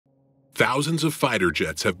Thousands of fighter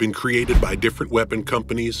jets have been created by different weapon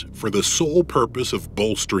companies for the sole purpose of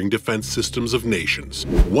bolstering defense systems of nations.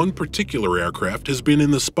 One particular aircraft has been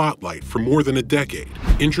in the spotlight for more than a decade.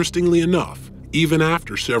 Interestingly enough, even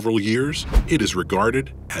after several years, it is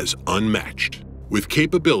regarded as unmatched. With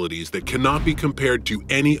capabilities that cannot be compared to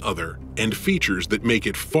any other and features that make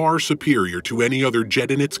it far superior to any other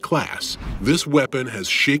jet in its class, this weapon has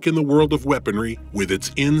shaken the world of weaponry with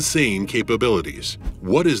its insane capabilities.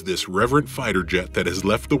 What is this reverent fighter jet that has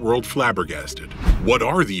left the world flabbergasted? What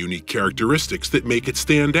are the unique characteristics that make it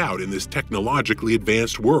stand out in this technologically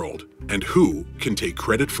advanced world? And who can take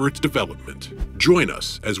credit for its development? Join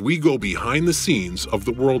us as we go behind the scenes of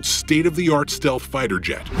the world's state-of-the-art stealth fighter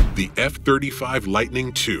jet, the F-35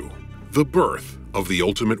 Lightning II, the birth of the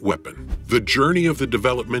ultimate weapon. The journey of the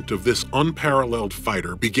development of this unparalleled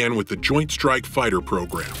fighter began with the Joint Strike Fighter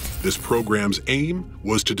program. This program's aim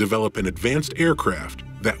was to develop an advanced aircraft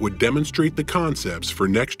that would demonstrate the concepts for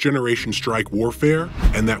next-generation strike warfare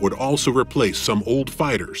and that would also replace some old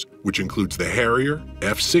fighters, which includes the Harrier,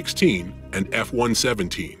 F-16, and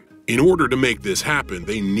F-117. In order to make this happen,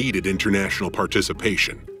 they needed international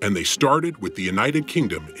participation, and they started with the United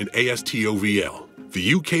Kingdom in ASTOVL.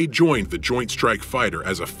 The UK joined the Joint Strike Fighter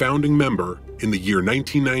as a founding member in the year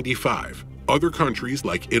 1995. Other countries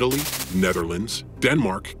like Italy, Netherlands,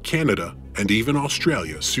 Denmark, Canada, and even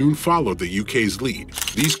Australia soon followed the UK's lead.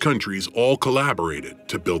 These countries all collaborated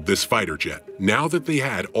to build this fighter jet. Now that they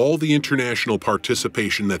had all the international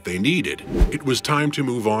participation that they needed, it was time to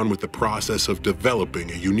move on with the process of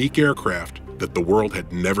developing a unique aircraft that the world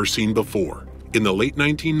had never seen before. In the late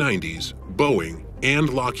 1990s, Boeing and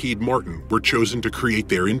Lockheed Martin were chosen to create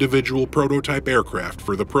their individual prototype aircraft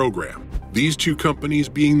for the program, these two companies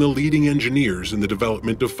being the leading engineers in the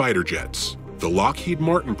development of fighter jets. The Lockheed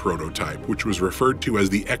Martin prototype, which was referred to as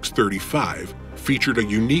the X-35, featured a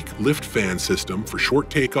unique lift fan system for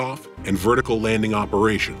short takeoff and vertical landing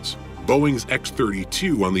operations. Boeing's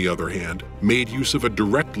X-32, on the other hand, made use of a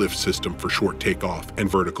direct lift system for short takeoff and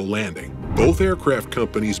vertical landing. Both aircraft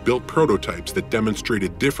companies built prototypes that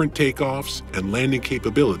demonstrated different takeoffs and landing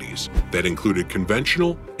capabilities that included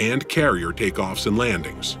conventional and carrier takeoffs and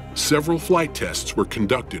landings. Several flight tests were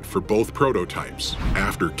conducted for both prototypes.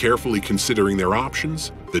 After carefully considering their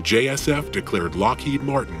options, the JSF declared Lockheed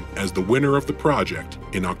Martin as the winner of the project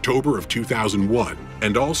in October of 2001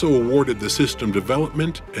 and also awarded the system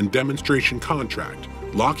development and demonstration contract.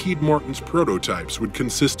 Lockheed Martin's prototypes would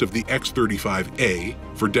consist of the X-35A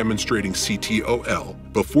for demonstrating CTOL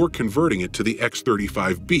before converting it to the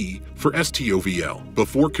X-35B for STOVL,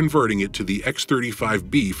 before converting it to the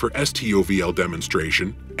X-35B for STOVL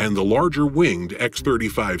demonstration, and the larger winged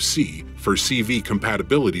X-35C for CV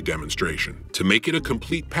compatibility demonstration. To make it a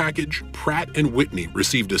complete package, Pratt & Whitney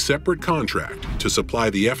received a separate contract to supply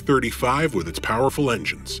the F-35 with its powerful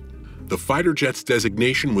engines. The fighter jet's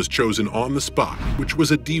designation was chosen on the spot, which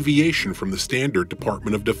was a deviation from the standard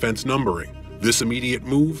Department of Defense numbering. This immediate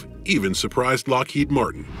move even surprised Lockheed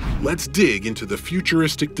Martin. Let's dig into the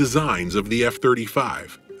futuristic designs of the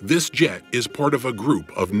F-35. This jet is part of a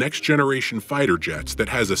group of next-generation fighter jets that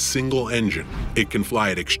has a single engine. It can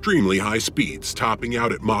fly at extremely high speeds, topping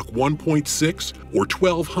out at Mach 1.6 or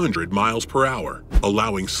 1,200 miles per hour,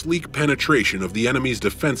 allowing sleek penetration of the enemy's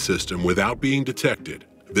defense system without being detected.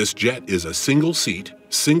 This jet is a single-seat,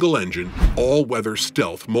 single-engine, all-weather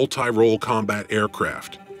stealth multi-role combat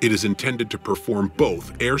aircraft. It is intended to perform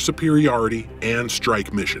both air superiority and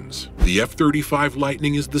strike missions. The F-35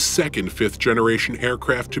 Lightning is the second fifth-generation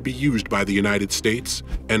aircraft to be used by the United States,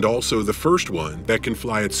 and also the first one that can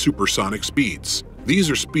fly at supersonic speeds. These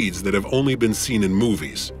are speeds that have only been seen in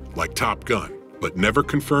movies, like Top Gun, but never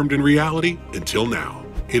confirmed in reality until now.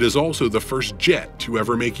 It is also the first jet to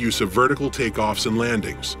ever make use of vertical takeoffs and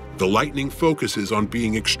landings. The Lightning focuses on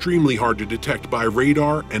being extremely hard to detect by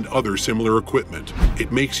radar and other similar equipment.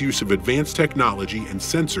 It makes use of advanced technology and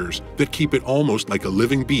sensors that keep it almost like a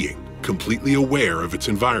living being, completely aware of its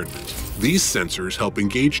environment. These sensors help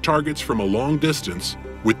engage targets from a long distance.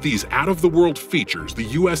 With these out-of-the-world features, the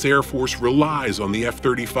U.S. Air Force relies on the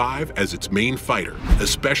F-35 as its main fighter,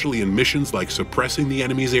 especially in missions like suppressing the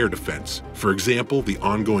enemy's air defense, for example, the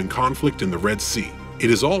ongoing conflict in the Red Sea.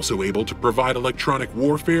 It is also able to provide electronic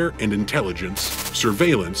warfare and intelligence,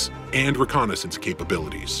 surveillance, and reconnaissance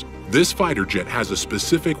capabilities. This fighter jet has a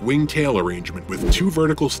specific wing-tail arrangement with two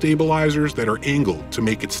vertical stabilizers that are angled to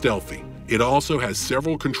make it stealthy. It also has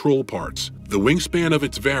several control parts. The wingspan of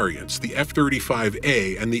its variants, the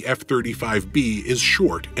F-35A and the F-35B, is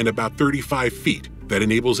short and about 35 feet. That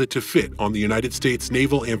enables it to fit on the United States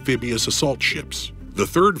naval amphibious assault ships. The The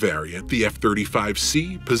third variant, the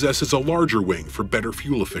F-35C, possesses a larger wing for better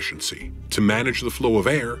fuel efficiency. To manage the flow of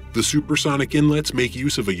air, the supersonic inlets make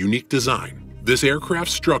use of a unique design. This aircraft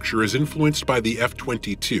structure is influenced by the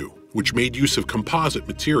F-22, which made use of composite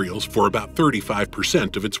materials for about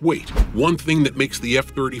 35% of its weight. One thing that makes the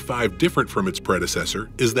F-35 different from its predecessor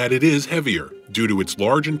is that it is heavier, due to its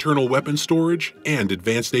large internal weapon storage and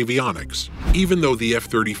advanced avionics. Even though the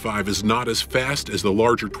F-35 is not as fast as the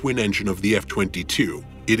larger twin engine of the F-22,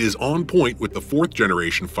 it is on point with the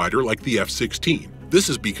fourth-generation fighter like the F-16. This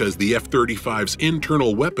is because the F-35's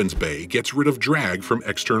internal weapons bay gets rid of drag from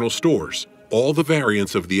external stores. All the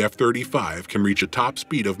variants of the F-35 can reach a top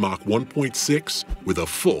speed of Mach 1.6 with a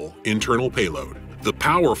full internal payload. The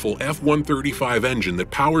powerful F-135 engine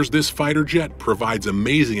that powers this fighter jet provides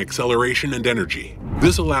amazing acceleration and energy.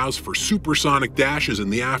 This allows for supersonic dashes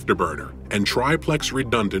in the afterburner and triplex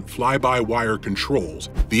redundant fly-by-wire controls.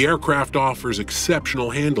 The aircraft offers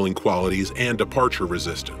exceptional handling qualities and departure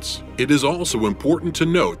resistance. It is also important to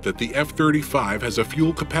note that the F-35 has a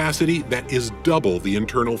fuel capacity that is double the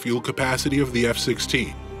internal fuel capacity of the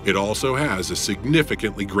F-16. It also has a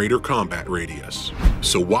significantly greater combat radius.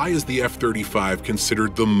 So why is the F-35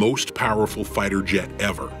 considered the most powerful fighter jet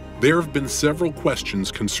ever? There have been several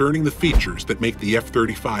questions concerning the features that make the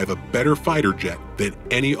F-35 a better fighter jet than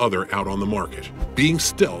any other out on the market. Being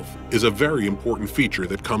stealth is a very important feature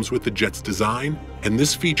that comes with the jet's design, and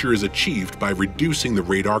this feature is achieved by reducing the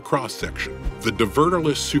radar cross-section. The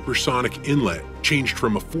diverterless supersonic inlet changed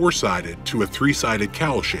from a four-sided to a three-sided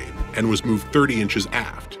cowl shape and was moved 30 inches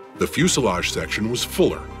aft. The fuselage section was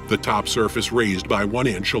fuller, the top surface raised by 1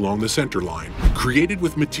 inch along the center line. Created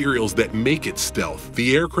with materials that make it stealth,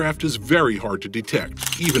 the aircraft is very hard to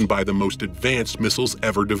detect, even by the most advanced missiles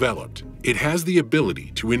ever developed. It has the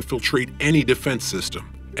ability to infiltrate any defense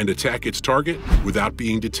system and attack its target without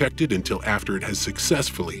being detected until after it has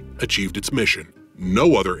successfully achieved its mission.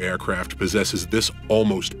 No other aircraft possesses this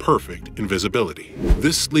almost perfect invisibility.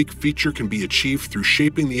 This sleek feature can be achieved through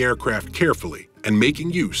shaping the aircraft carefully and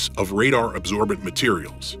making use of radar-absorbent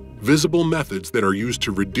materials. Visible methods that are used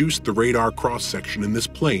to reduce the radar cross-section in this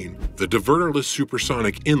plane, the diverterless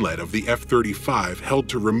supersonic inlet of the F-35 helped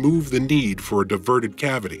to remove the need for a diverted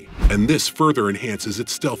cavity, and this further enhances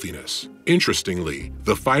its stealthiness. Interestingly,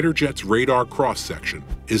 the fighter jet's radar cross-section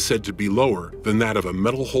is said to be lower than that of a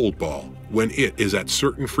metal hold ball when it is at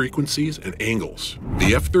certain frequencies and angles.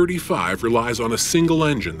 The F-35 relies on a single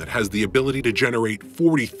engine that has the ability to generate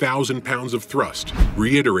 40,000 pounds of thrust,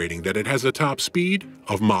 reiterating that it has a top speed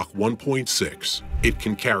of Mach 1.6. It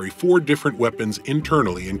can carry 4 different weapons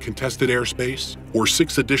internally in contested airspace, or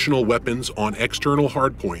 6 additional weapons on external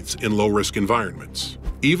hardpoints in low-risk environments.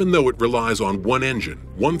 Even though it relies on one engine,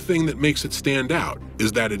 one thing that makes it stand out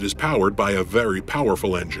is that it is powered by a very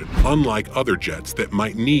powerful engine, unlike other jets that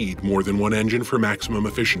might need more than one engine for maximum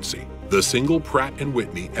efficiency. The single Pratt &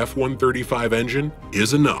 Whitney F-135 engine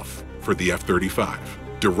is enough for the F-35.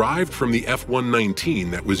 Derived from the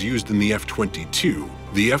F-119 that was used in the F-22,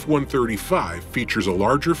 the F-135 features a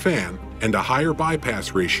larger fan and a higher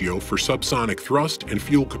bypass ratio for subsonic thrust and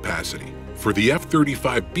fuel capacity. For the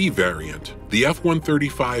F-35B variant, the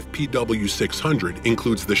F-135 PW600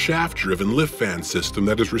 includes the shaft-driven lift fan system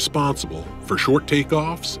that is responsible for short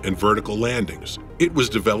takeoffs and vertical landings. It was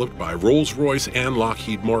developed by Rolls-Royce and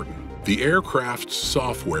Lockheed Martin. The aircraft's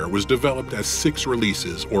software was developed as 6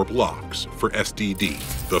 releases or blocks for SDD.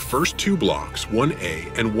 The first 2 blocks,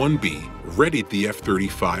 1A and 1B, readied the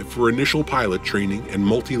F-35 for initial pilot training and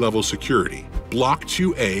multi-level security. Block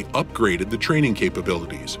 2A upgraded the training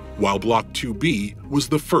capabilities, while Block 2B was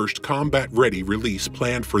the first combat-ready release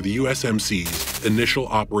planned for the USMC's Initial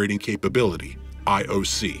Operating Capability,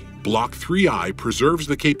 IOC. Block 3I preserves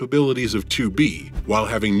the capabilities of 2B while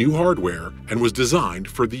having new hardware and was designed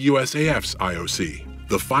for the USAF's IOC.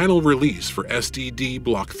 The final release for SDD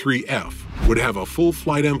Block 3F would have a full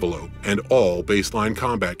flight envelope and all baseline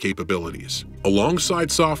combat capabilities.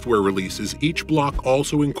 Alongside software releases, each block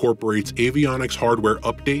also incorporates avionics hardware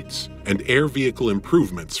updates and air vehicle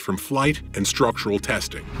improvements from flight and structural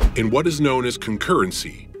testing. In what is known as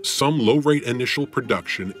concurrency, some low-rate initial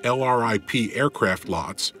production LRIP aircraft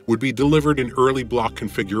lots would be delivered in early block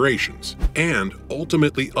configurations and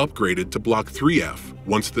ultimately upgraded to Block 3F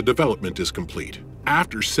once the development is complete.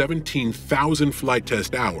 After 17,000 flight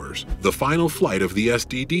test hours, the final flight of the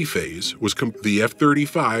SDD phase was the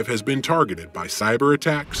F-35 has been targeted by cyber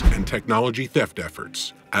attacks and technology theft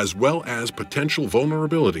efforts, as well as potential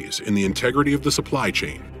vulnerabilities in the integrity of the supply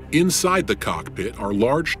chain. Inside the cockpit are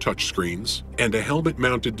large touchscreens and a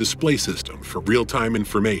helmet-mounted display system for real-time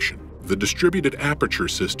information. The distributed aperture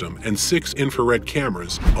system and 6 infrared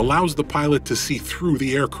cameras allows the pilot to see through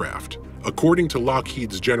the aircraft. According to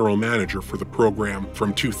Lockheed's general manager for the program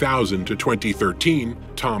from 2000 to 2013,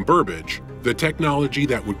 Tom Burbidge, the technology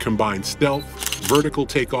that would combine stealth, vertical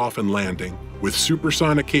takeoff and landing, with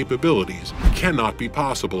supersonic capabilities cannot be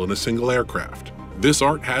possible in a single aircraft. This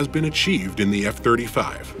art has been achieved in the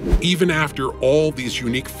F-35. Even after all these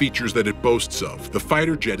unique features that it boasts of, the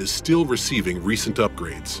fighter jet is still receiving recent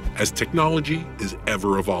upgrades, as technology is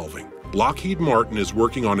ever evolving. Lockheed Martin is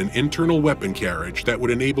working on an internal weapon carriage that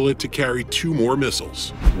would enable it to carry 2 more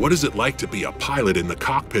missiles. What is it like to be a pilot in the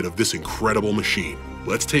cockpit of this incredible machine?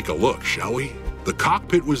 Let's take a look, shall we? The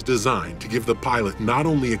cockpit was designed to give the pilot not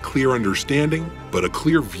only a clear understanding, but a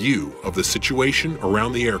clear view of the situation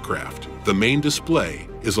around the aircraft. The main display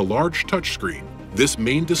is a large touchscreen. This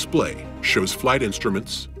main display shows flight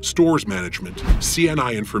instruments, stores management,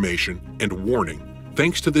 CNI information, and warning.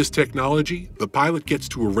 Thanks to this technology, the pilot gets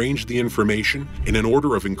to arrange the information in an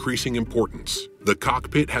order of increasing importance. The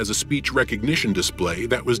cockpit has a speech recognition display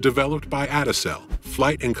that was developed by Adicel.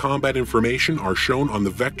 Flight and combat information are shown on the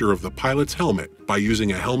vector of the pilot's helmet by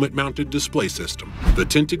using a helmet-mounted display system. The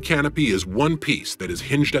tinted canopy is one piece that is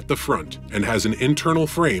hinged at the front and has an internal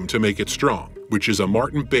frame to make it strong, which is a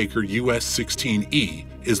Martin Baker US-16E,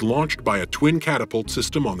 is launched by a twin catapult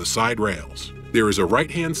system on the side rails. There is a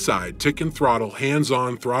right-hand side tick and throttle,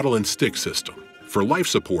 hands-on throttle and stick system. For life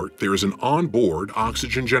support, there is an on-board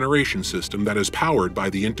oxygen generation system that is powered by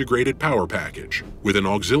the integrated power package, with an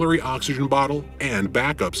auxiliary oxygen bottle and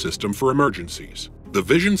backup system for emergencies. The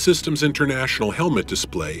Vision Systems International helmet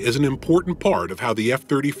display is an important part of how the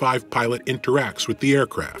F-35 pilot interacts with the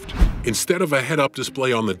aircraft. Instead of a head-up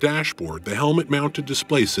display on the dashboard, the helmet-mounted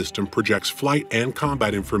display system projects flight and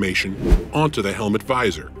combat information onto the helmet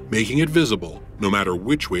visor, making it visible no matter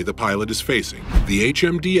which way the pilot is facing. The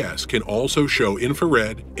HMDS can also show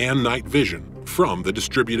infrared and night vision from the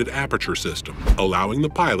distributed aperture system, allowing the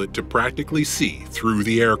pilot to practically see through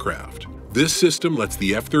the aircraft. This system lets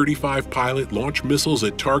the F-35 pilot launch missiles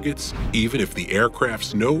at targets even if the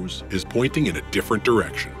aircraft's nose is pointing in a different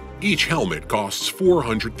direction. Each helmet costs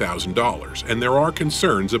 $400,000, and there are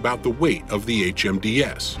concerns about the weight of the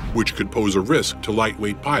HMDS, which could pose a risk to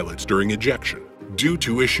lightweight pilots during ejection. Due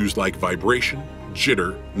to issues like vibration,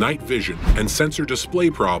 jitter, night vision, and sensor display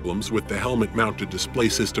problems with the helmet-mounted display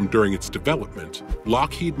system during its development,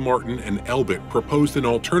 Lockheed Martin and Elbit proposed an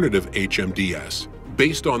alternative HMDS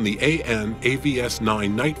based on the AN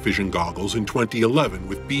AVS-9 night vision goggles in 2011,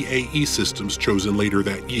 with BAE Systems chosen later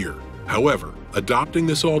that year. However, adopting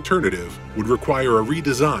this alternative would require a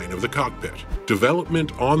redesign of the cockpit.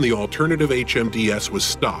 Development on the alternative HMDS was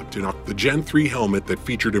stopped, and the Gen 3 helmet that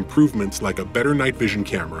featured improvements like a better night vision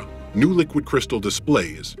camera, new liquid crystal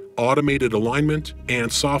displays, automated alignment,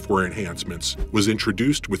 and software enhancements was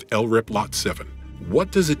introduced with LRIP Lot 7.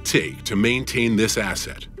 What does it take to maintain this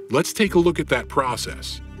asset? Let's take a look at that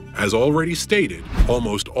process. As already stated,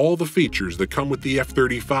 almost all the features that come with the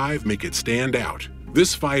F-35 make it stand out.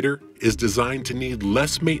 This fighter is designed to need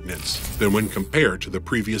less maintenance than when compared to the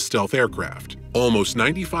previous stealth aircraft. Almost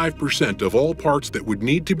 95% of all parts that would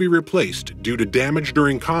need to be replaced due to damage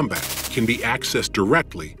during combat can be accessed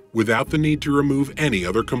directly without the need to remove any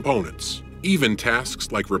other components. Even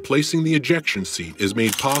tasks like replacing the ejection seat is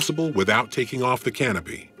made possible without taking off the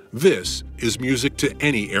canopy. This is music to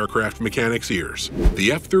any aircraft mechanic's ears.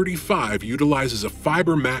 The F-35 utilizes a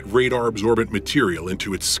fiber matte radar absorbent material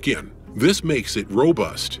into its skin. This makes it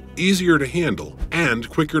robust, easier to handle, and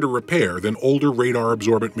quicker to repair than older radar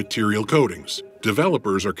absorbent material coatings.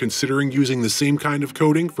 Developers are considering using the same kind of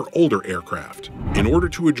coating for older aircraft. In order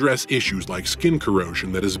to address issues like skin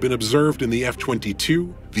corrosion that has been observed in the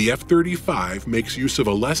F-22, the F-35 makes use of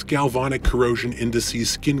a less galvanic corrosion indices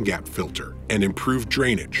skin gap filter and improved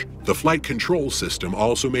drainage. The flight control system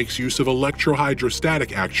also makes use of electrohydrostatic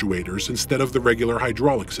actuators instead of the regular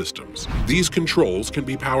hydraulic systems. These controls can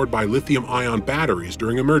be powered by lithium-ion batteries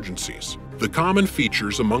during emergencies. The common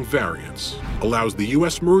features among variants allows the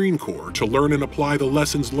U.S. Marine Corps to learn and apply the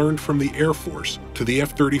lessons learned from the Air Force to the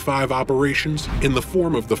F-35 operations in the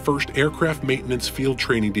form of the first Aircraft Maintenance Field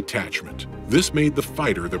Training Detachment. This made the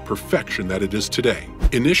fighter the perfection that it is today.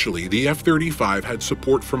 Initially, the F-35 had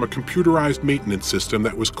support from a computerized maintenance system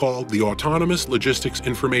that was called the Autonomous Logistics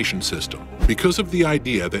Information System. Because of the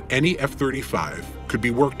idea that any F-35 could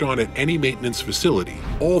be worked on at any maintenance facility,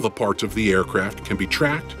 all the parts of the aircraft can be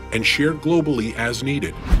tracked and shared globally as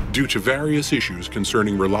needed. Due to various issues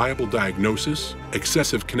concerning reliable diagnosis,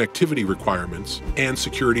 excessive connectivity requirements, and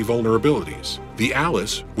security vulnerabilities, the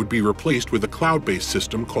ALICE would be replaced with a cloud-based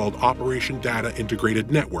system called Operation Data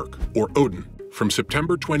Integrated Network, or ODIN. From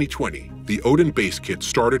September 2020, the Odin base kit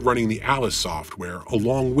started running the Alice software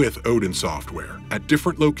along with Odin software at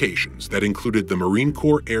different locations that included the Marine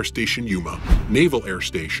Corps Air Station Yuma, Naval Air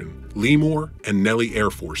Station, Lemoore, and Nellis Air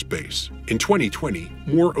Force Base. In 2020,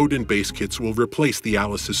 more Odin base kits will replace the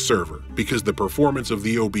Alice's server because the performance of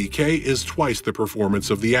the OBK is twice the performance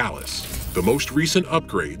of the Alice. The most recent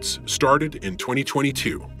upgrades started in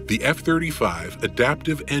 2022. The F-35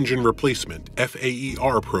 Adaptive Engine Replacement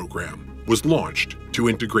 (FAER) program was launched to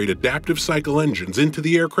integrate adaptive cycle engines into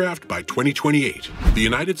the aircraft by 2028. The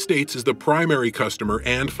United States is the primary customer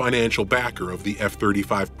and financial backer of the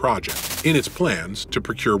F-35 project in its plans to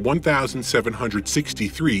procure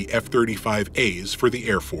 1,763 F-35As for the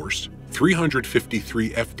Air Force,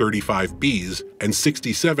 353 F-35Bs and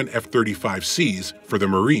 67 F-35Cs for the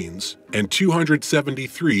Marines, and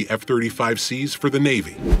 273 F-35Cs for the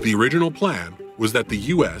Navy. The original plan was that the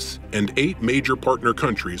U.S. and 8 major partner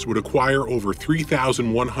countries would acquire over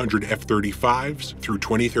 3,100 F-35s through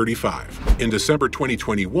 2035. In December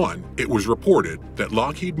 2021, it was reported that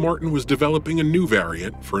Lockheed Martin was developing a new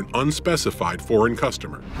variant for an unspecified foreign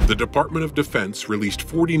customer. The Department of Defense released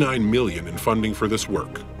 $49 million in funding for this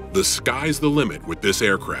work. The sky's the limit with this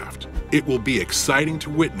aircraft. It will be exciting to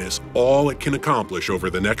witness all it can accomplish over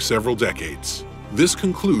the next several decades. This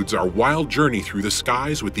concludes our wild journey through the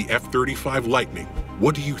skies with the F-35 Lightning.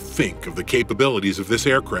 What do you think of the capabilities of this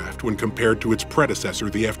aircraft when compared to its predecessor,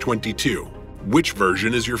 the F-22? Which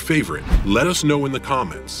version is your favorite? Let us know in the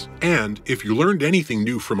comments. And if you learned anything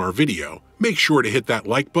new from our video, make sure to hit that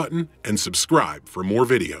like button and subscribe for more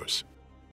videos.